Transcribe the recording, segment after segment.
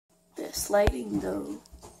this lighting though.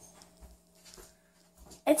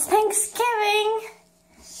 It's Thanksgiving!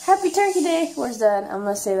 Happy Turkey Day! Where's Dad? I'm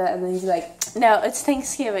gonna say that and then he's like, no, it's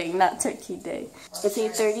Thanksgiving, not Turkey Day. It's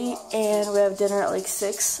 8:30 and we have dinner at like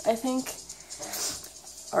 6, I think.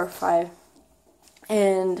 Or 5.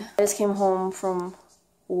 And I just came home from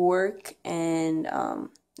work and I'm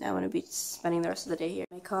gonna be spending the rest of the day here.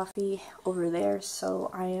 My coffee over there,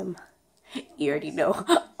 so I am, you already know.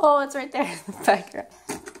 Oh, it's right there in the background.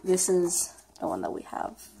 This is the one that we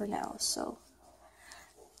have for now, so.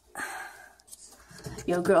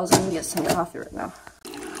 Yo, girls, I'm gonna get some coffee right now.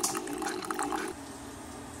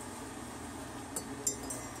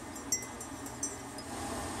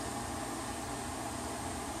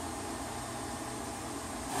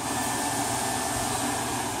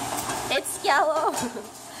 It's yellow.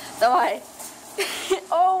 Давай.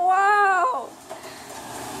 Oh wow!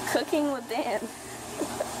 Cooking with Dan.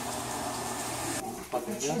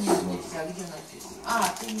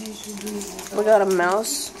 We got a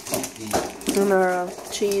mouse and our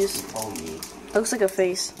cheese. Looks like a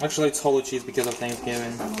face. Actually, it's holy cheese because of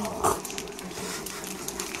Thanksgiving.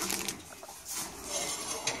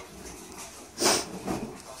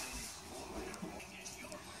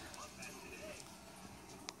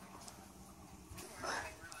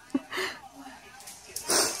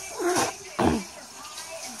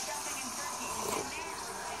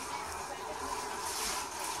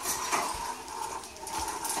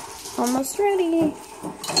 Almost ready.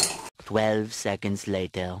 12 seconds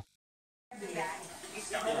later.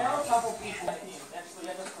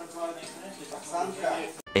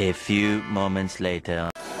 A few moments later.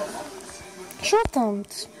 Що там?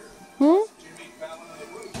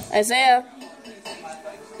 Isaiah.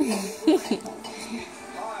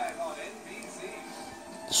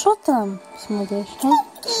 Що там смотриш?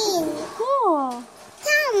 О!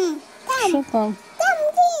 Там! Що там? Там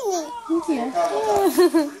Діні!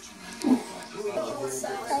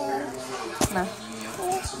 На.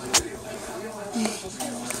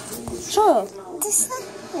 Що? Це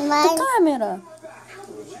камера.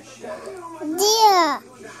 Де?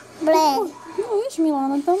 Блин. Ну, видишь,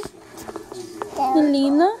 Милана там.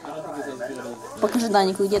 Лина. Покажи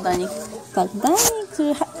Данику, где Даник. Так,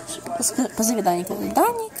 Даник. Позови Даника.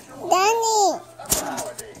 Даник. Дані!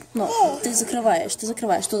 Ну, ты закрываешь.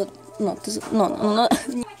 Тут, ну, ты, ну.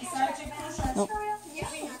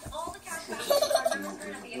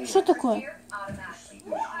 Что такое?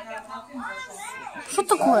 Что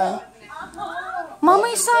такое?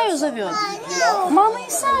 Мама Исаю зовет. Мама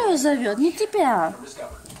Исаю зовет, не тебя.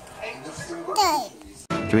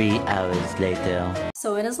 3 hours later.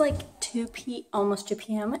 So it is like almost 2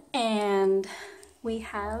 p.m. and we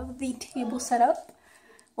have the table set up.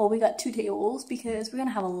 Well, we got 2 tables because we're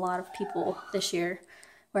gonna have a lot of people this year.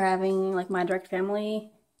 We're having like my direct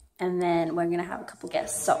family, and then we're gonna have a couple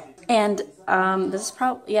guests. So, and this is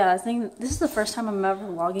probably, yeah, I think this is the first time I'm ever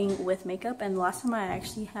vlogging with makeup, and the last time I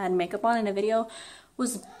actually had makeup on in a video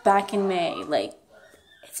was back in May. Like,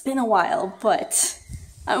 it's been a while, but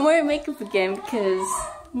I'm wearing makeup again because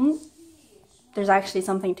there's actually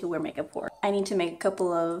something to wear makeup for. I need to make a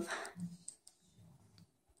couple of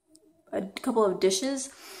dishes,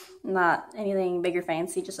 not anything big or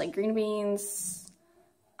fancy, just like green beans.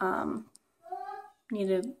 Need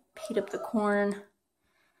to heat up the corn,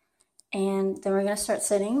 and then we're gonna start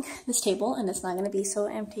setting this table, and it's not gonna be so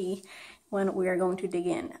empty when we are going to dig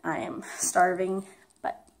in. I am starving,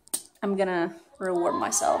 but I'm gonna reward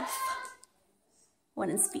myself when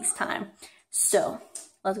it's feast time. So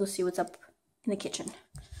let's go see what's up in the kitchen.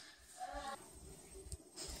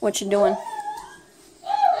 What you doing?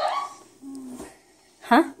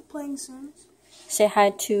 Huh? Playing Sims. Say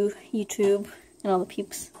hi to YouTube and all the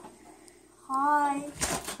peeps. Hi.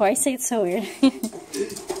 Why you say it so weird?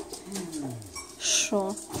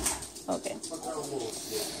 Sure. Okay.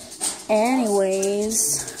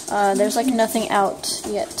 Anyways, there's like nothing out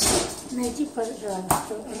yet.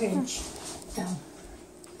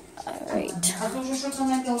 Alright.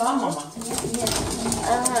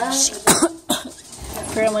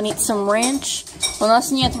 We're gonna need some ranch. У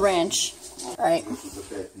нас нет ranch. Alright.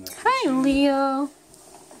 Hi, Leo.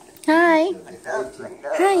 Hi.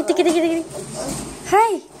 Hi. Tiki.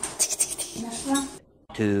 Hi. Tiki.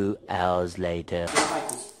 2 hours later.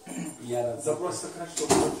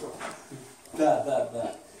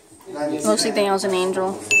 Looks like Daniel's an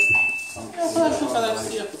angel.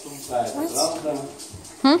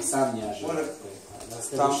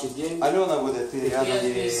 Альона буде, ти рядом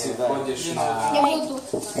ходиш на...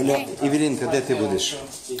 Івелінка, де ти будеш?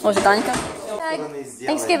 Ось Данька.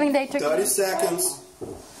 Thanksgiving Day. 30 seconds.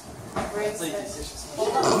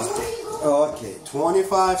 Okay,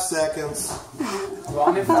 25 seconds.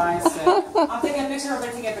 25 seconds. I'm taking a picture, I'm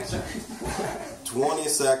taking a picture. 20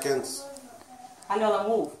 seconds. Алена,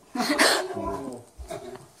 move.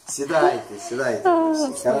 Седайте, седайте.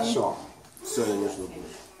 Хорошо. Все, я не жду.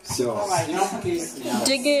 Все.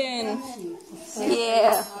 Dig in.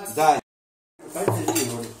 Yeah. Дай.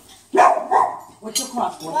 What's your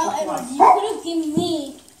clock? Well, Edward, you could have given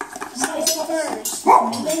me this first.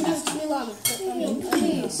 And then just be long.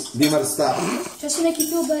 Please. Бимер, stop. Just to make you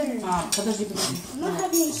feel better. Подожди. I'm not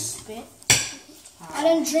having you spit. I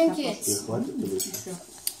didn't drink it.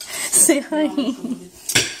 Say hi.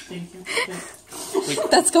 Thank you.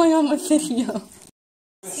 That's going on my video.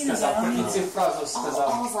 Цю фразу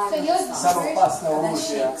сказав. So yours Саме опасне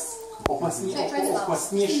оружие.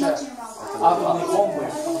 Опасніше атомної бомби.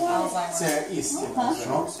 Це істина.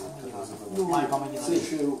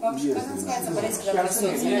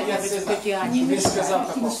 Він сказав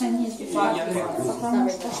такого.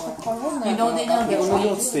 You know they know that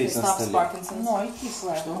stops Parkinson's. No, it is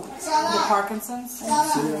like. The Parkinson's. I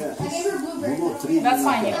gave her blueberry. That's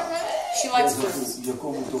fine. You know. She likes fruits.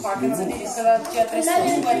 Parkinson's is тебя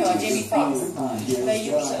трясет. Jamie Foxx. They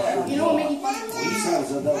use. You know what made me funny?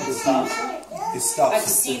 I've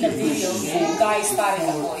seen a video. The guy started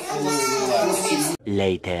a boy.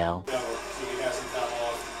 Later.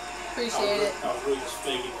 Appreciate it.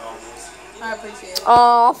 I appreciate it.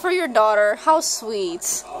 Oh, for your daughter. How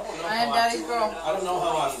sweet. I am daddy's girl. I don't know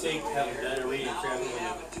how I faked having diarrhea and traveling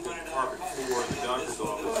on the carpet floor at the doctor's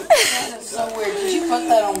office. That's so weird. Did you put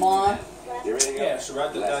that on mom? Yeah, so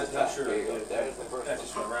right there, that's not sure. That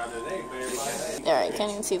just went around there. They ain't very Alright,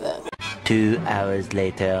 can't even see that. 2 hours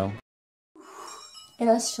later. It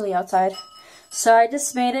is chilly outside. So I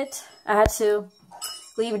just made it. I had to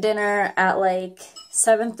leave dinner at like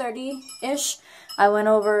 7:30-ish. I went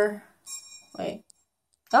over... Wait.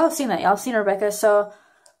 Y'all have seen that. Y'all have seen Rebecca. So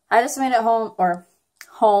I just made it home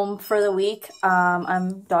for the week.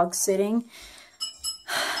 I'm dog sitting.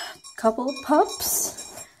 Couple of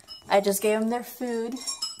pups. I just gave them their food.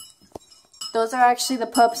 Those are actually the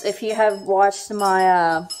pups. If you have watched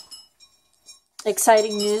my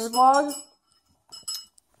exciting news vlog,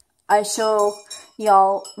 I show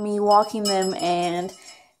y'all me walking them, and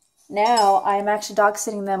now I'm actually dog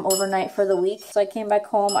sitting them overnight for the week. So I came back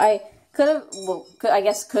home. I could have,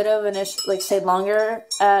 could have like stayed longer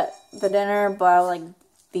at the dinner, but I was like,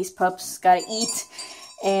 these pups gotta eat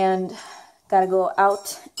and gotta go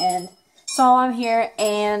out, and so I'm here,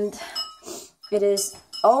 and it is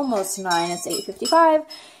almost 9. It's 8:55,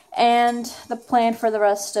 and the plan for the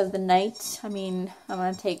rest of the night, I mean, I'm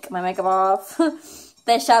gonna take my makeup off.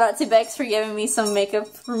 Shout out to Bex for giving me some makeup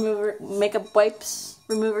wipes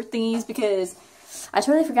remover thingies, because I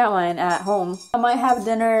totally forgot mine at home. I might have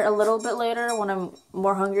dinner a little bit later when I'm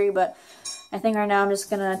more hungry, but I think right now I'm just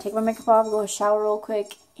gonna take my makeup off, go shower real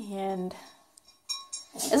quick, and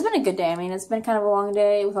it's been a good day. I mean, it's been kind of a long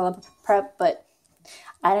day with all the prep, but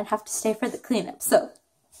I didn't have to stay for the cleanup, so.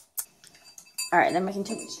 Alright, they're making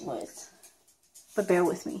too much noise, but bear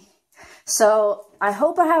with me. So, I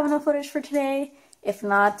hope I have enough footage for today. If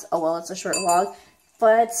not, oh well, it's a short vlog.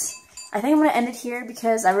 But I think I'm going to end it here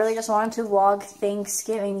because I really just wanted to vlog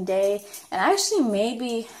Thanksgiving Day. And actually,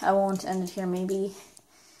 maybe I won't end it here. Maybe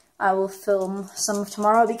I will film some of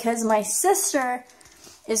tomorrow because my sister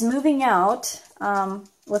is moving out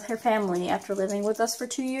with her family after living with us for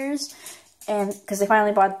 2 years. And because they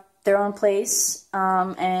finally bought their own place.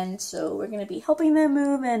 And so we're going to be helping them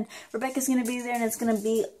move. And Rebecca's going to be there and it's going to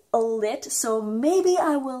be lit. So maybe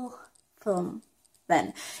I will film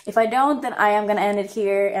then. If I don't, then I am going to end it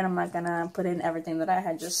here, and I'm not going to put in everything that I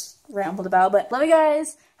had just rambled about. But love you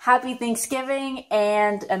guys. Happy Thanksgiving,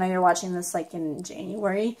 and I know you're watching this like in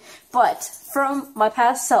January, but from my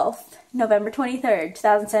past self, November 23rd,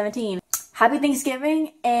 2017, happy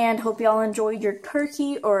Thanksgiving, and hope y'all enjoyed your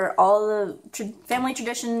turkey or all the family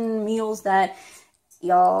tradition meals that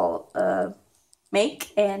y'all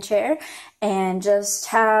make and share, and just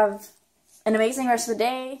have an amazing rest of the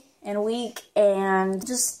day and week, and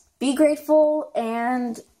just be grateful.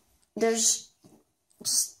 And there's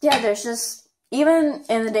just even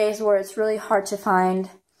in the days where it's really hard to find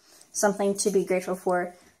something to be grateful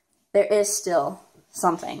for, there is still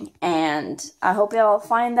something, and I hope y'all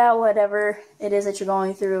find that whatever it is that you're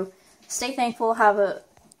going through, stay thankful, have a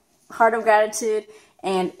heart of gratitude,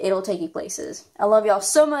 and it'll take you places. I love y'all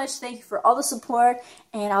so much. Thank you for all the support,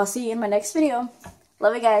 and I'll see you in my next video.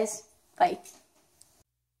 Love you guys. Bye.